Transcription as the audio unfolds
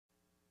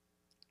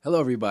Hello,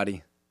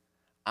 everybody.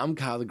 I'm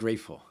Kyle the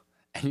Grateful,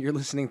 and you're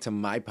listening to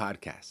my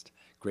podcast,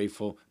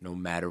 Grateful No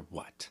Matter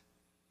What.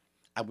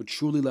 I would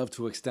truly love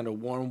to extend a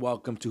warm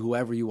welcome to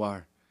whoever you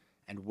are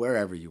and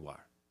wherever you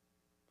are.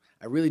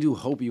 I really do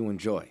hope you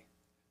enjoy,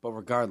 but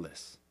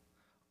regardless,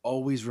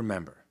 always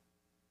remember,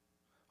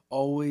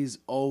 always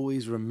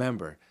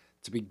remember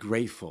to be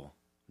grateful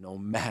no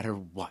matter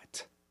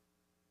what.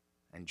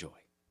 Enjoy.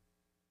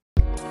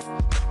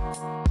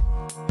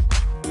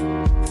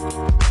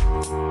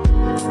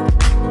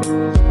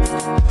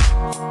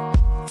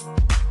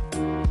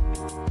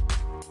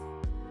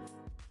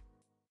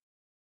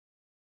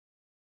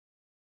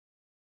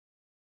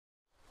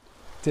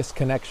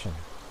 Disconnection,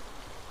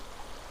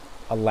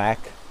 a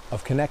lack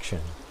of connection.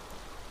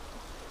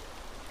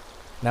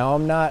 Now,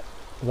 I'm not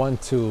one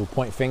to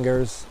point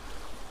fingers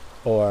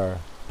or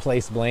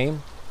place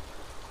blame,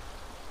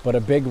 but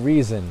a big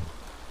reason,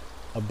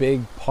 a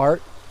big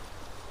part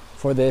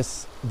for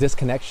this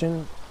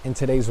disconnection in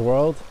today's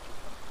world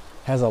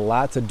has a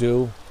lot to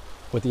do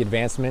with the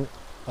advancement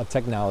of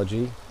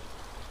technology,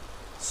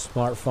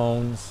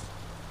 smartphones,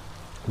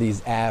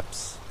 these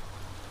apps,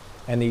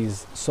 and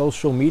these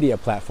social media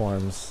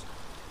platforms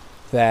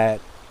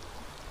that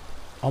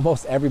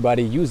almost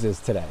everybody uses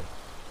today.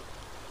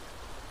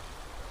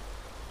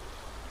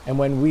 And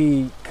when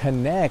we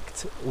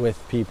connect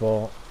with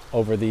people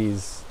over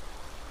these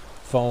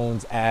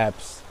phones,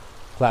 apps,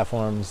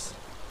 platforms,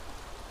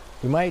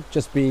 we might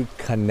just be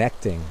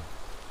connecting.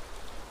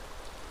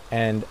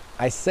 And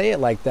I say it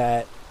like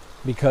that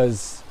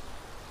because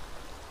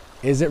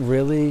is it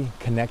really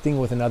connecting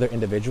with another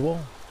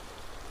individual?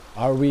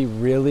 Are we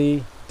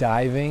really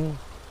diving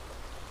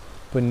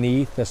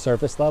beneath the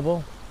surface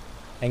level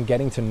and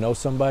getting to know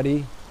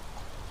somebody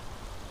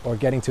or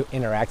getting to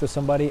interact with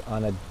somebody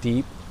on a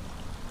deep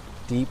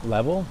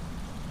level?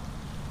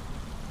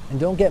 And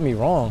don't get me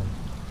wrong,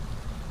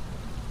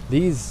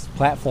 these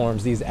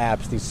platforms, these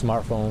apps, these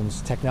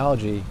smartphones,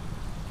 technology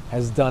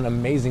has done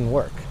amazing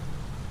work.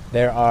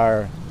 There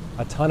are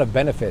a ton of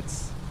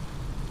benefits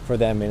for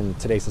them in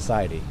today's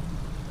society.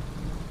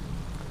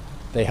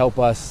 They help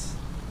us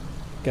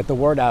get the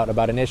word out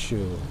about an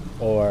issue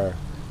or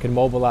can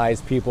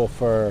mobilize people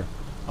for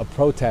a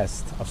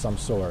protest of some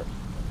sort.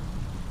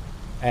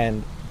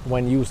 And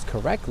when used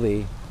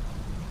correctly,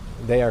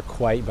 they are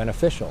quite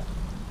beneficial.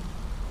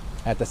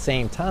 At the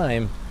same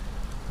time,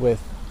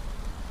 with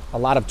a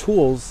lot of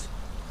tools,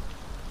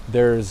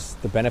 there's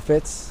the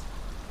benefits,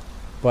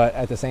 but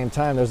at the same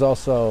time, there's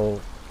also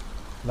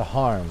the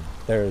harm.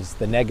 There's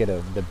the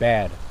negative, the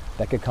bad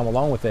that could come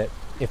along with it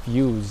if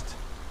used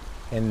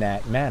in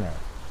that manner.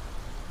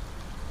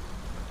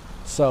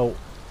 So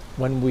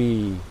when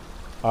we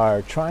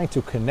are trying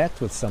to connect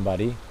with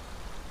somebody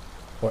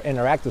or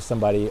interact with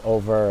somebody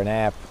over an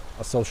app,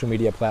 a social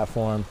media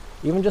platform,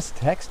 even just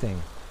texting,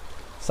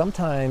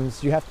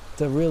 sometimes you have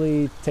to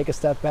really take a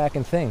step back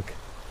and think,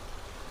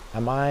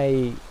 am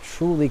I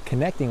truly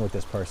connecting with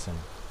this person?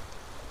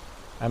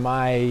 Am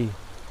I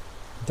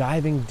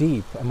diving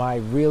deep? Am I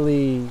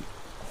really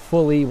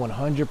fully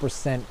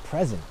 100%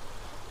 present?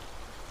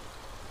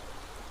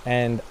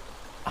 And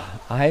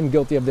I'm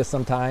guilty of this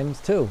sometimes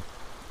too.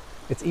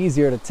 It's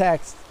easier to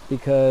text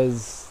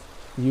because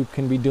you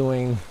can be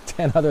doing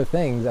 10 other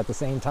things at the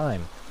same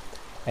time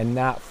and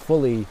not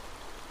fully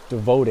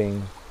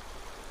devoting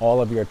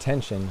all of your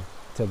attention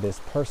to this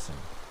person.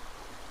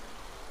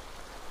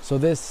 So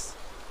this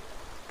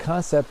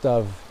concept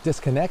of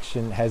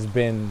disconnection has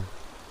been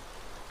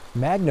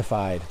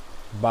magnified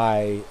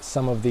by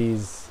some of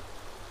these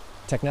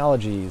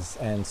technologies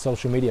and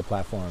social media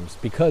platforms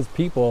because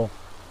people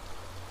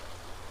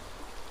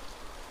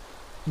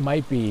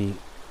might be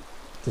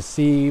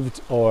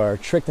deceived or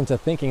tricked into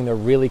thinking they're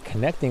really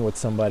connecting with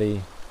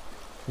somebody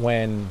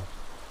when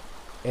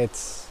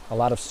it's a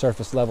lot of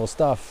surface level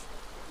stuff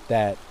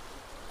that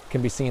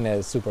can be seen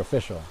as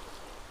superficial.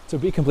 To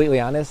be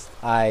completely honest,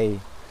 I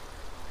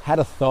had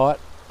a thought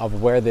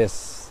of where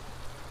this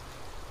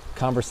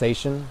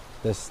conversation,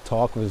 this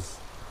talk was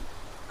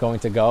going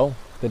to go,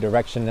 the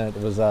direction that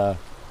it was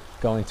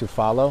going to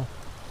follow,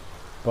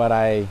 but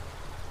I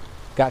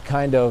got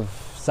kind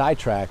of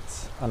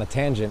sidetracked on a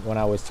tangent when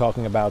I was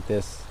talking about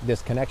this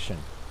disconnection,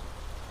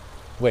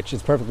 which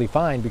is perfectly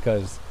fine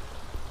because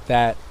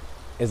that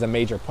is a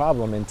major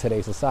problem in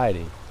today's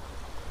society.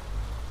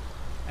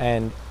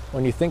 And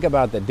when you think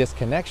about the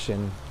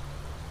disconnection,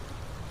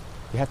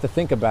 you have to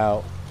think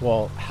about,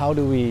 well, how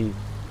do we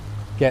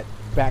get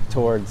back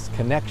towards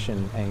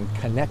connection and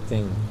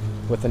connecting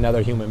with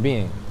another human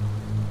being?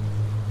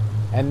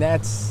 And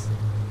that's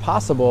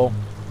possible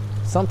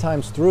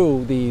sometimes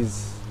through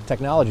these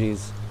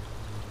technologies,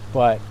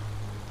 but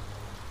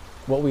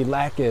what we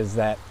lack is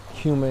that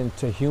human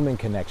to human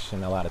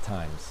connection a lot of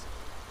times.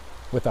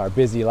 With our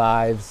busy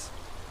lives,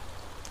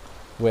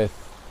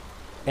 with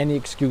any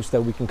excuse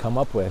that we can come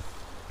up with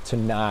to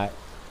not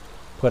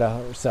put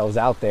ourselves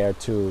out there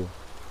to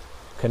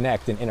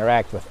connect and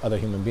interact with other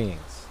human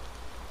beings.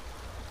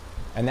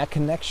 And that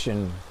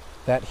connection,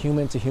 that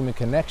human to human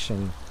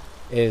connection,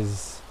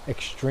 is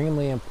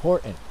extremely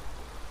important.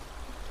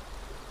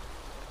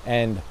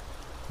 And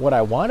what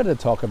I wanted to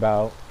talk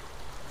about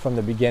from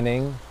the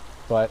beginning,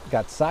 but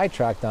got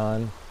sidetracked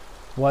on,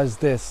 was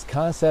this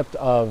concept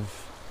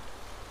of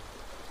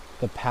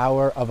the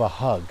power of a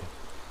hug.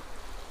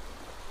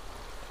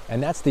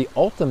 And that's the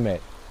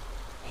ultimate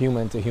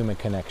human to human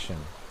connection.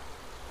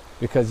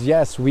 Because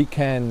yes, we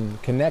can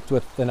connect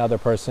with another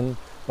person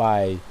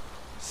by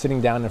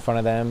sitting down in front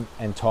of them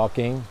and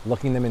talking,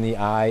 looking them in the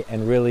eye,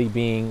 and really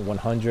being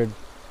 100%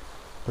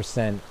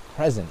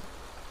 present.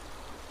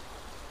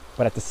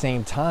 But at the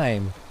same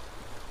time,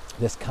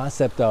 this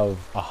concept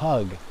of a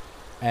hug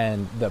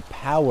and the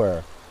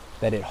power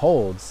that it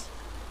holds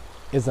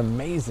is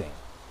amazing.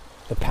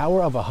 The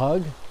power of a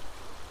hug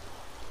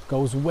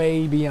goes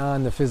way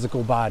beyond the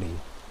physical body.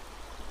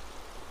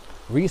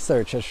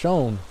 Research has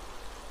shown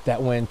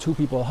that when two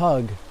people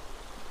hug,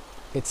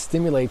 it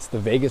stimulates the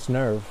vagus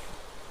nerve,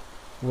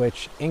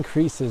 which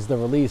increases the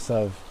release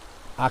of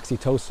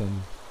oxytocin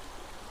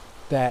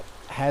that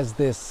has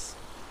this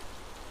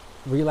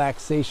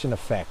relaxation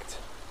effect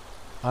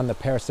on the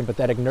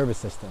parasympathetic nervous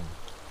system.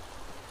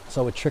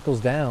 So it trickles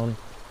down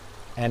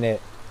and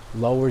it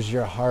lowers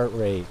your heart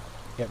rate,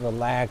 it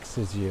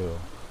relaxes you,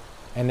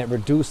 and it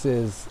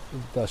reduces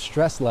the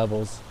stress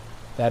levels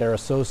that are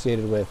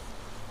associated with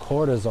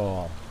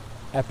cortisol,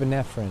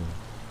 epinephrine,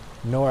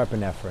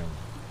 norepinephrine.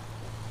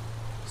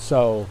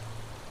 So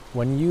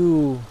when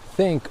you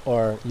think,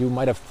 or you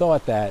might have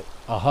thought, that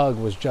a hug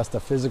was just a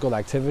physical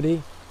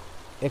activity,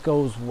 it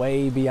goes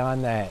way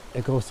beyond that.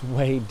 It goes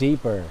way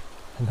deeper,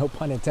 no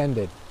pun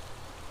intended.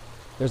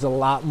 There's a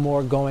lot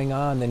more going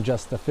on than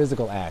just the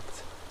physical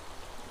act.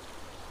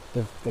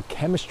 The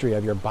chemistry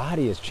of your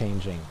body is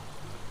changing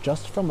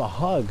just from a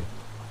hug,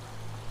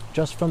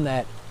 just from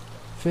that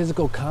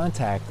physical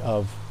contact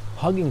of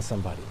hugging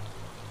somebody.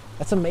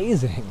 That's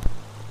amazing.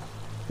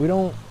 We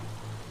don't,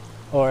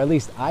 or at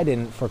least I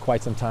didn't for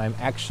quite some time,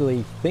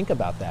 actually think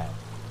about that.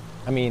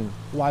 I mean,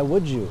 why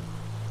would you?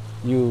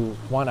 You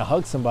want to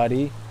hug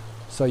somebody,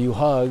 so you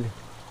hug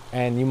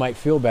and you might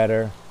feel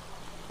better,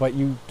 but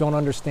you don't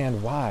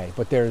understand why.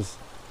 But there's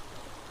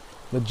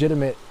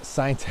legitimate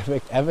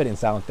scientific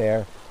evidence out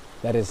there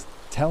that is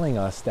telling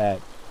us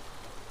that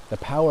the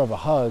power of a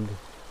hug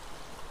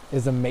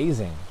is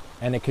amazing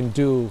and it can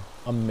do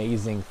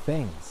amazing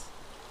things.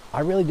 I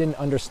really didn't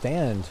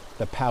understand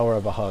the power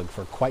of a hug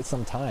for quite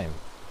some time.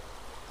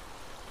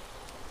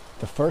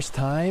 The first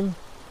time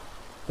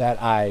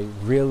that I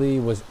really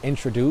was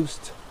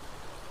introduced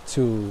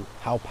to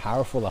how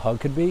powerful a hug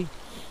could be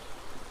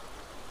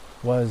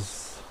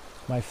was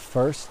my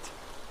first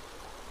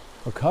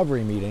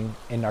recovery meeting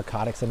in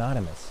Narcotics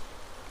Anonymous.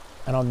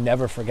 And I'll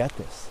never forget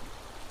this.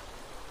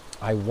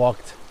 I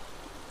walked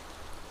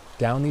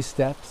down these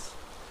steps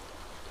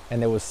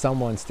and there was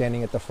someone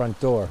standing at the front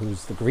door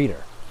who's the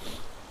greeter.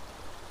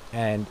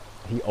 And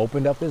he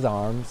opened up his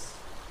arms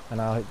and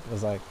I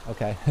was like,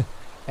 okay.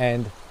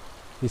 And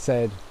he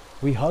said,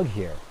 "We hug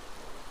here."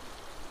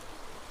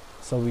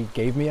 So he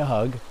gave me a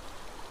hug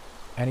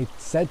and he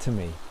said to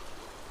me,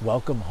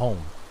 "Welcome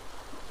home."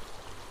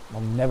 I'll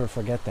never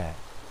forget that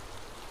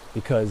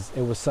because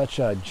it was such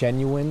a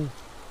genuine,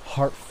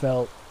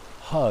 heartfelt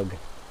hug.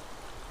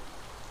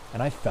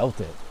 And I felt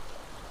it.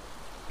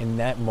 In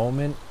that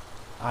moment,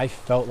 I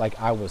felt like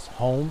I was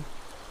home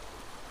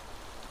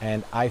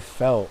and I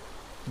felt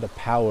the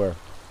power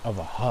of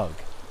a hug.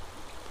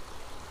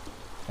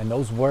 And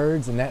those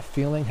words and that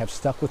feeling have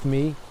stuck with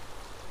me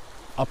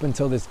up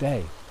until this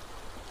day.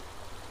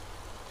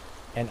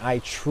 And I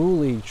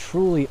truly,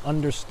 truly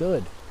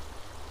understood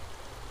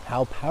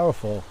how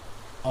powerful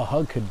a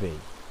hug could be.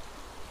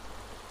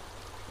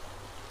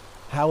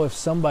 How if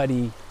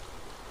somebody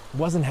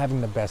wasn't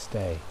having the best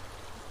day,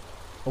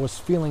 or was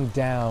feeling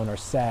down or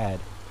sad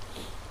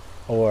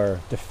or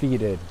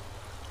defeated,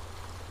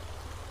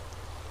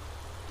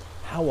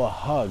 how a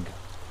hug,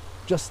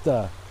 just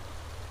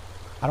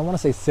I don't want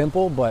to say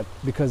simple, but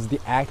because the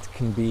act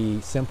can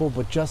be simple,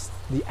 but just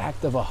the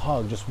act of a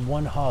hug, just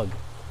one hug,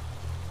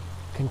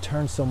 can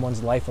turn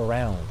someone's life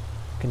around,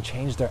 can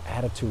change their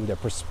attitude, their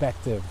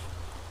perspective,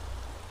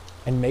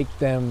 and make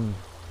them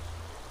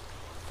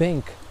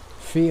think,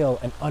 feel,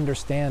 and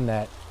understand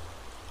that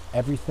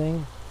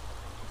everything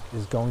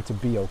is going to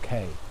be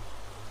okay.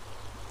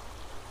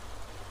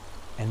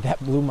 And that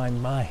blew my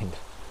mind,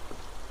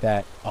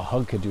 that a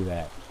hug could do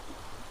that.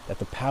 That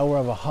the power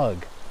of a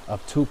hug,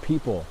 of two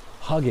people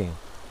hugging,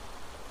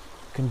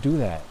 can do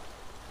that.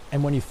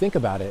 And when you think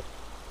about it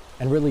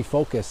and really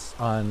focus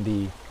on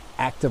the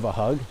act of a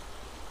hug,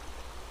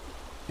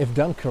 if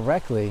done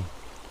correctly,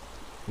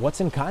 what's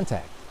in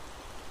contact?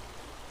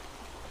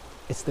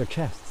 It's their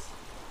chests.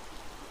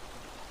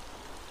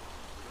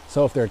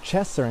 So if their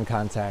chests are in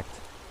contact,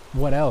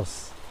 what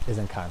else is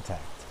in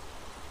contact?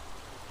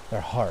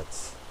 Their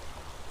hearts.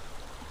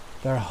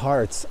 Their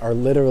hearts are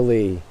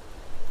literally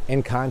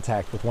in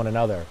contact with one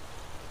another,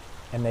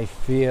 and they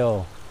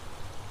feel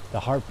the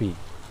heartbeat.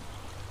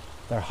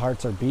 Their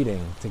hearts are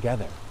beating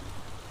together.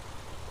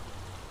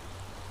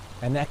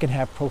 And that can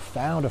have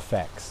profound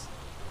effects,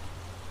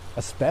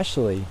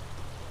 especially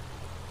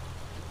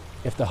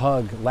if the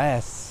hug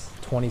lasts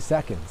 20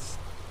 seconds.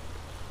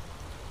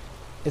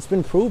 It's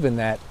been proven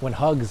that when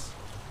hugs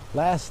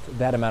last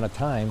that amount of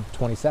time,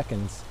 20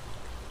 seconds,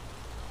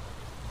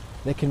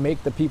 they can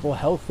make the people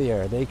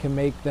healthier, they can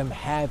make them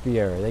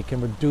happier, they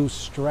can reduce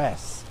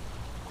stress.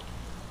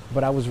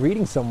 But I was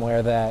reading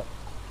somewhere that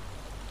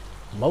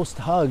most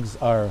hugs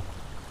are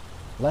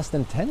less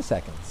than 10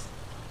 seconds.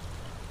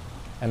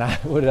 And I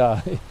would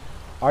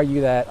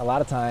argue that a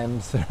lot of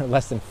times they're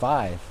less than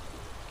 5,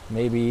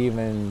 maybe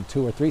even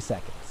 2 or 3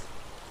 seconds.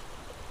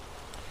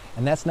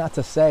 And that's not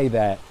to say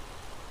that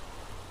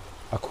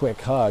a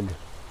quick hug,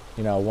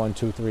 1,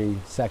 2, 3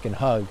 second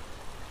hug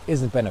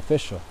isn't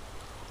beneficial.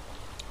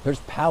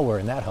 There's power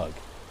in that hug.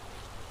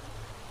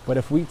 But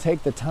if we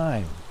take the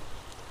time,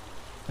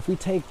 if we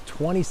take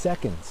 20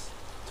 seconds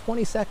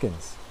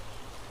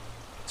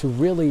to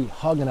really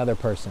hug another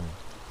person,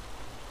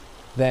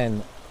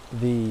 then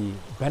the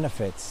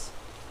benefits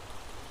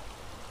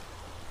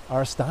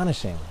are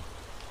astonishing.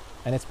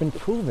 And it's been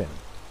proven.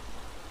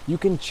 You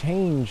can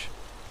change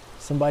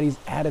somebody's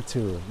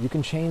attitude. You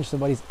can change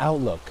somebody's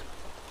outlook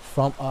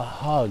from a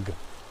hug.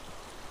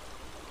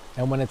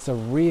 And when it's a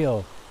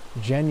real,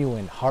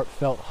 genuine,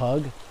 heartfelt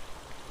hug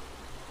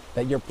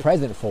that you're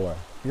present for,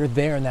 you're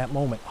there in that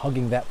moment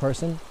hugging that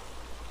person,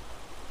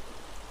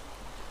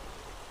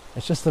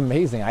 it's just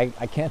amazing. I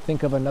can't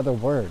think of another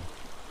word.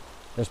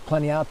 There's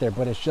plenty out there,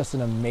 but it's just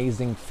an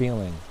amazing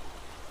feeling.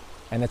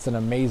 And it's an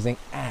amazing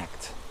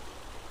act.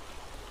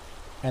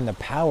 And the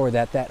power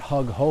that that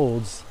hug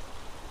holds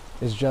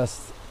is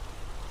just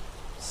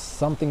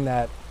something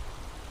that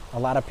a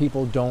lot of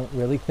people don't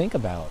really think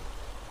about.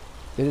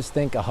 They just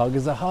think a hug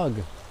is a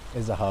hug,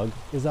 is a hug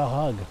is a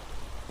hug.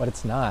 But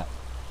it's not.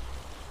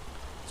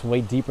 It's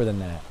way deeper than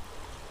that.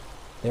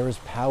 There is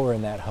power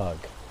in that hug.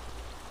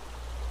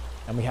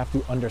 And we have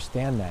to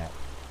understand that,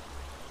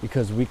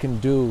 because we can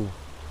do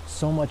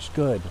so much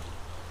good.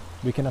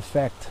 We can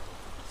affect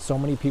so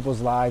many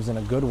people's lives in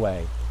a good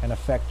way and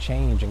affect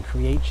change and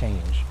create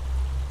change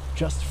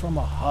just from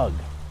a hug.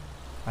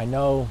 I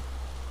know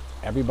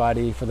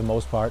everybody, for the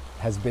most part,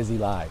 has busy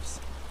lives.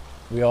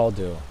 We all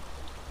do.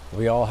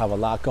 We all have a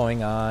lot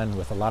going on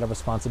with a lot of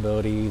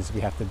responsibilities.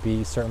 We have to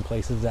be certain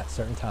places at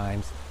certain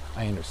times.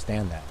 I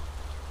understand that.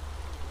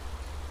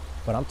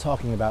 But I'm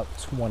talking about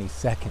 20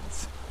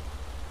 seconds.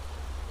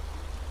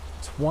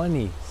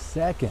 20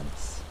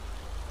 seconds.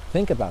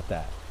 Think about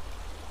that.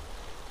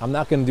 I'm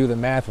not going to do the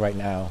math right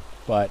now,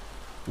 but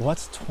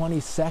what's 20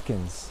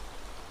 seconds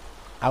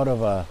out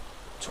of a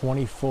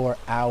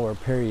 24-hour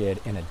period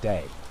in a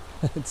day?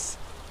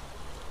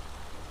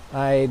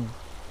 I'd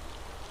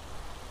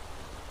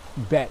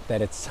bet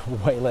that it's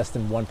way less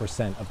than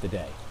 1% of the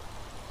day.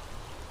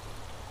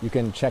 You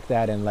can check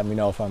that and let me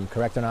know if I'm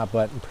correct or not,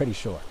 but I'm pretty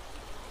sure.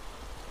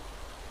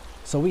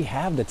 So we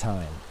have the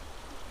time.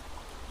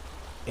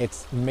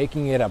 It's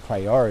making it a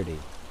priority.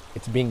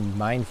 It's being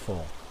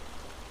mindful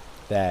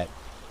that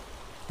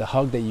the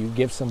hug that you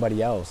give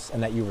somebody else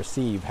and that you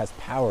receive has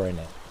power in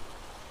it.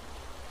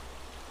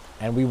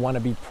 And we want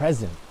to be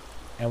present,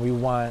 and we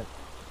want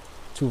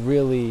to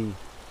really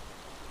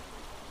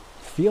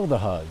feel the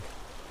hug,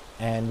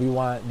 and we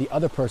want the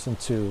other person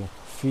to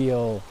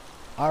feel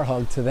our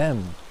hug to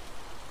them.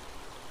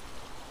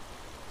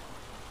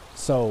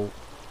 So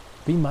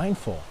be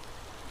mindful,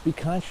 be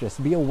conscious,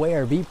 be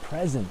aware, be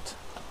present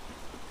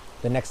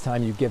the next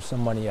time you give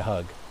somebody a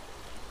hug.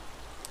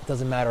 It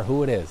doesn't matter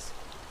who it is.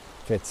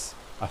 If it's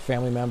a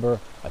family member,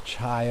 a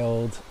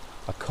child,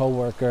 a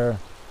coworker,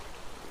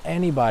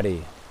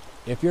 anybody.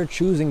 If you're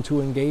choosing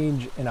to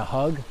engage in a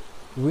hug,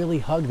 really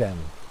hug them.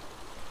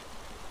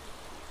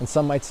 And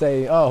some might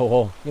say,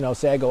 oh, well,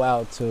 say I go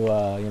out to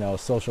a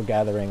social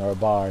gathering or a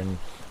bar and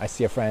I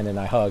see a friend and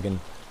I hug, and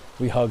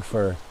we hug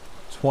for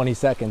 20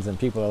 seconds and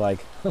people are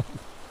like,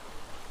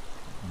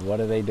 what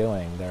are they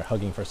doing? They're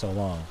hugging for so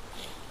long.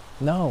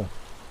 No,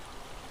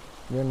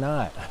 you're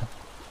not.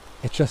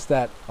 It's just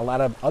that a lot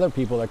of other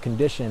people are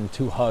conditioned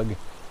to hug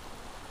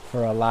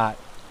for a lot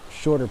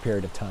shorter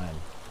period of time.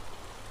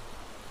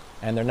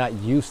 And they're not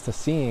used to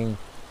seeing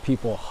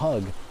people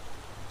hug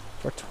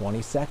for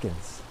 20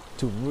 seconds,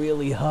 to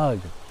really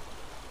hug.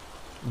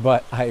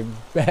 But I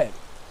bet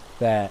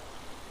that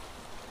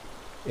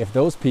if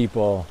those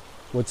people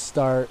would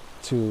start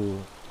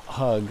to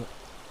hug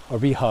or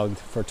be hugged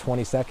for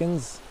 20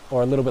 seconds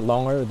or a little bit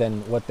longer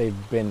than what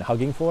they've been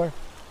hugging for,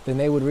 then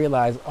they would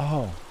realize,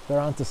 oh, they're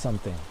onto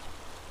something.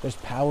 There's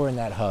power in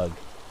that hug.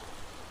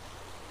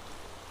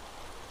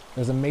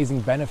 There's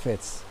amazing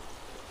benefits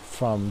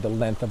from the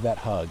length of that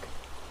hug.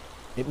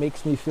 It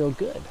makes me feel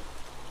good.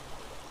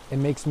 It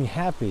makes me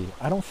happy.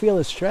 I don't feel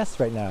as stressed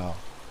right now.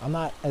 I'm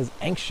not as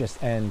anxious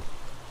and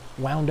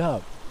wound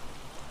up.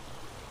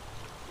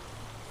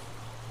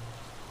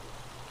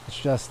 It's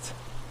just,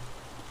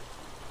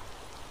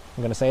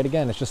 I'm going to say it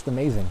again, it's just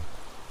amazing.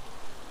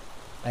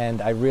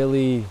 And I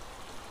really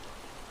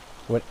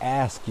would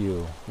ask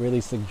you,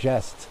 really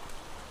suggest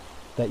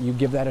that you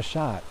give that a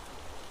shot.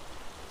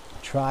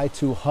 Try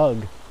to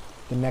hug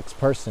the next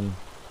person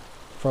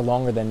for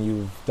longer than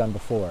you've done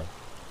before.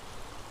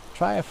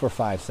 Try it for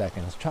 5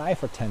 seconds. Try it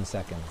for 10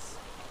 seconds.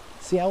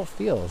 See how it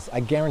feels. I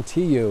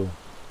guarantee you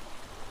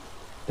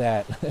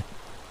that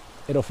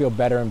it'll feel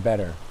better and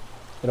better.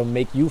 It'll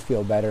make you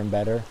feel better and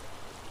better,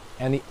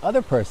 and the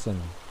other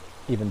person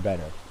even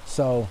better.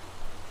 So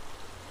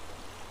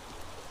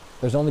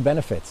there's only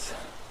benefits.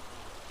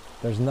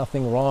 There's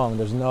nothing wrong.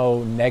 There's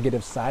no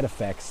negative side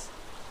effects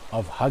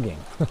of hugging.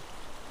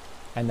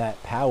 And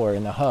that power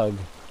in the hug,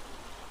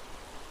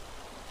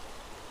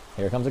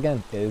 here it comes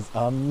again, is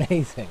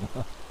amazing.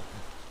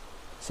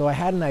 So I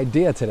had an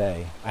idea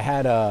today. I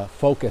had a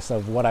focus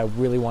of what I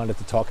really wanted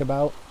to talk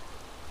about,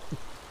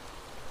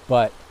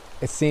 but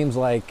it seems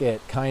like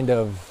it kind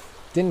of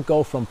didn't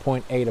go from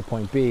point A to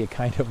point B. It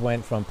kind of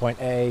went from point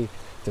A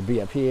to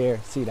B up here,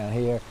 C down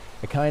here.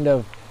 It kind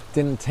of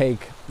didn't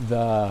take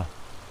the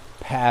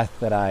path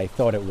that I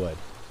thought it would.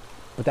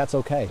 But that's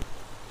okay,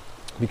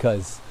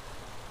 because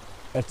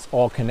it's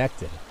all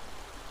connected.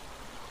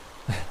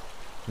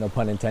 No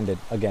pun intended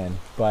again,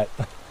 but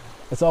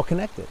it's all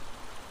connected,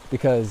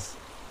 because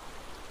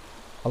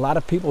a lot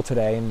of people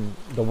today in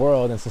the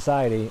world and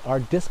society are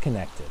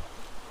disconnected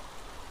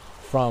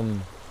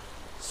from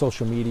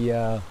social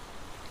media,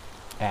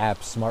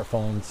 apps,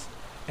 smartphones,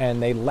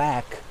 and they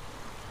lack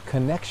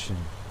connection,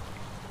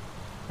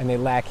 and they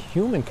lack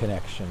human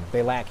connection.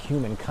 They lack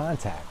human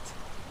contact.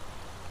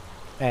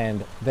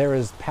 And there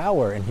is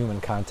power in human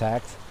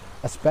contact,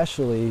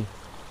 especially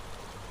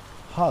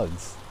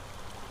hugs.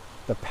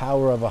 The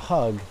power of a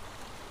hug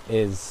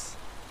is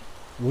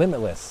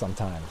limitless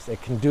sometimes.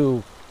 It can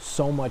do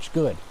so much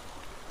good.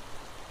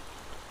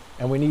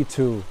 And we need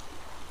to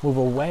move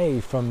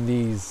away from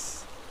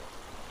these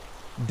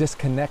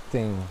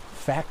disconnecting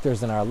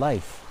factors in our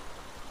life,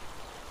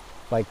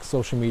 like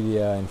social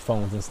media and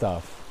phones and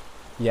stuff.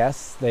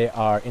 Yes, they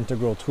are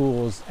integral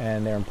tools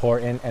and they're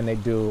important and they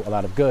do a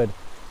lot of good,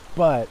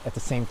 but at the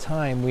same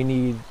time, we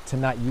need to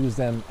not use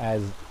them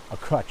as a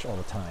crutch all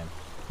the time.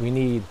 We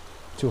need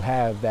to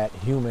have that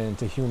human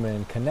to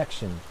human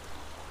connection.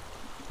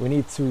 We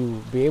need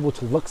to be able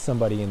to look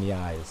somebody in the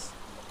eyes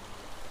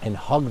and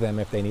hug them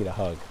if they need a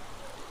hug,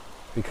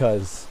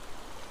 because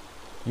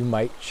you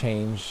might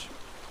change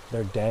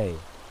their day.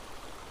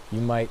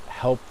 You might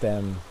help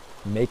them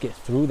make it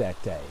through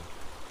that day.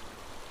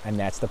 And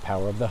that's the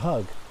power of the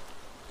hug.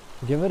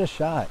 Give it a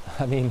shot.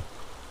 I mean,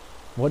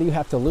 what do you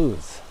have to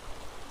lose?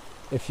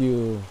 If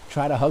you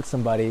try to hug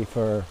somebody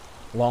for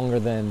longer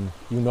than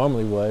you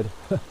normally would,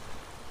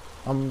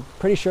 I'm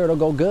pretty sure it'll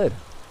go good.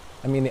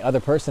 I mean, the other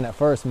person at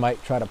first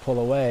might try to pull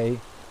away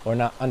or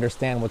not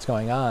understand what's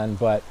going on,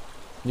 but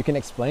you can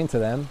explain to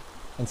them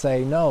and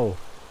say, no,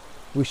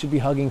 we should be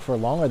hugging for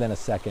longer than a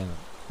second.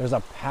 There's a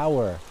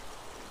power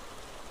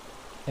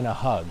in a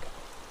hug.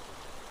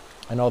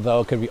 And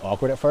although it could be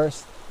awkward at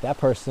first, that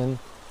person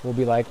will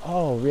be like,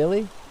 oh,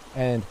 really?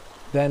 And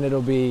then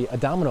it'll be a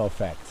domino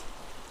effect.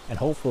 And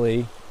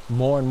hopefully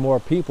more and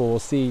more people will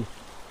see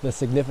the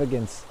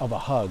significance of a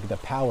hug, the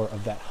power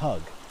of that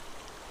hug.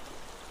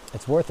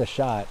 It's worth a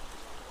shot.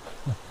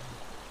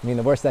 I mean,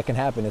 the worst that can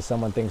happen is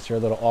someone thinks you're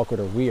a little awkward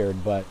or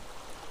weird, but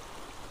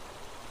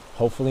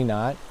hopefully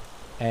not.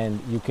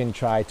 And you can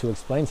try to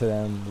explain to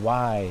them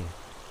why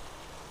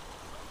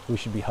we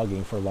should be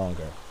hugging for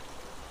longer,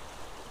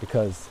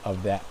 because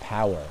of that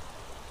power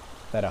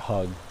that a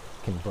hug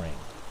can bring.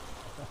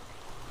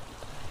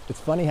 It's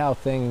funny how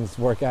things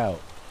work out.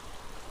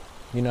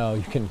 You know,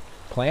 you can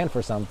plan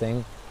for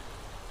something,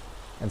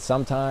 and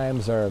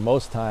sometimes, or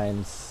most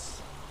times,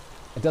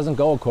 it doesn't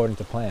go according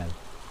to plan.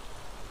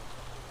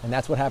 And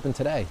that's what happened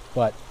today.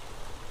 But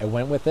I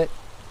went with it,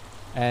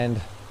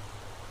 and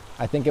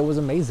I think it was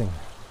amazing.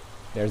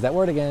 There's that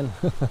word again.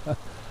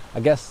 I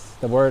guess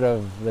the word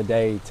of the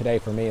day today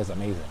for me is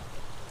amazing.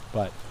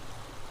 But,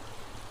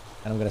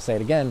 and I'm going to say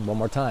it again one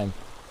more time.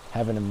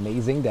 Have an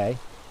amazing day.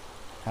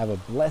 Have a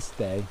blessed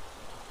day.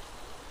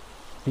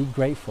 Be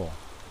grateful.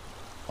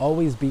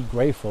 Always be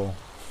grateful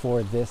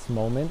for this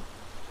moment,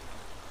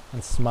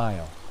 and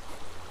smile.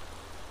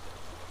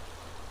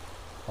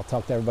 I'll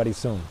talk to everybody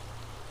soon.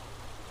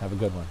 Have a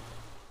good one.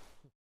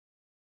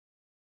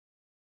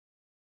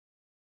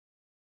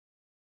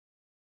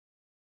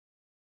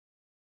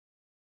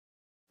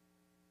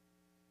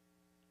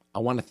 I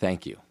want to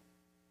thank you.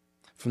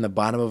 From the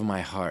bottom of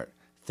my heart,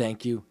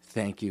 thank you,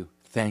 thank you,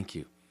 thank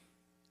you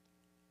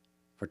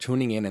for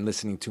tuning in and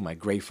listening to my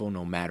Grateful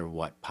No Matter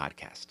What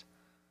podcast.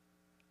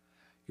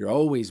 You're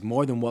always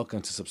more than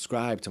welcome to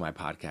subscribe to my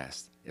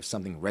podcast if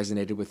something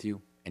resonated with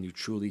you and you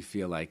truly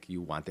feel like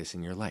you want this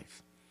in your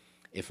life.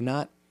 If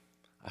not,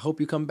 I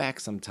hope you come back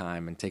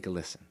sometime and take a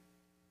listen.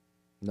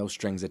 No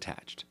strings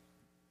attached.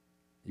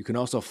 You can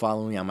also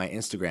follow me on my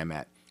Instagram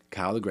at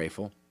Kyle the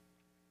Grateful,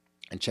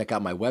 and check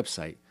out my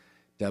website,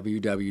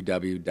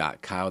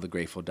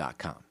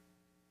 www.kylethegrateful.com.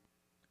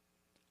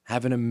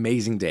 Have an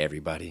amazing day,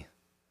 everybody.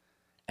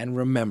 And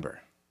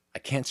remember, I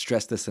can't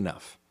stress this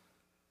enough.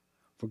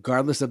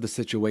 Regardless of the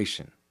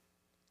situation,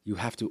 you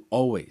have to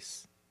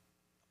always,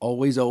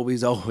 always,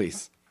 always,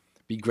 always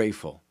be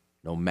grateful,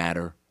 no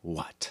matter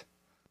what.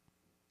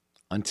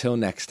 Until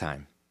next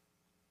time,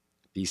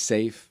 be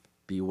safe,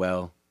 be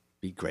well,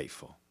 be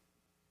grateful.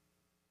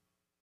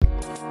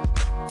 Bye.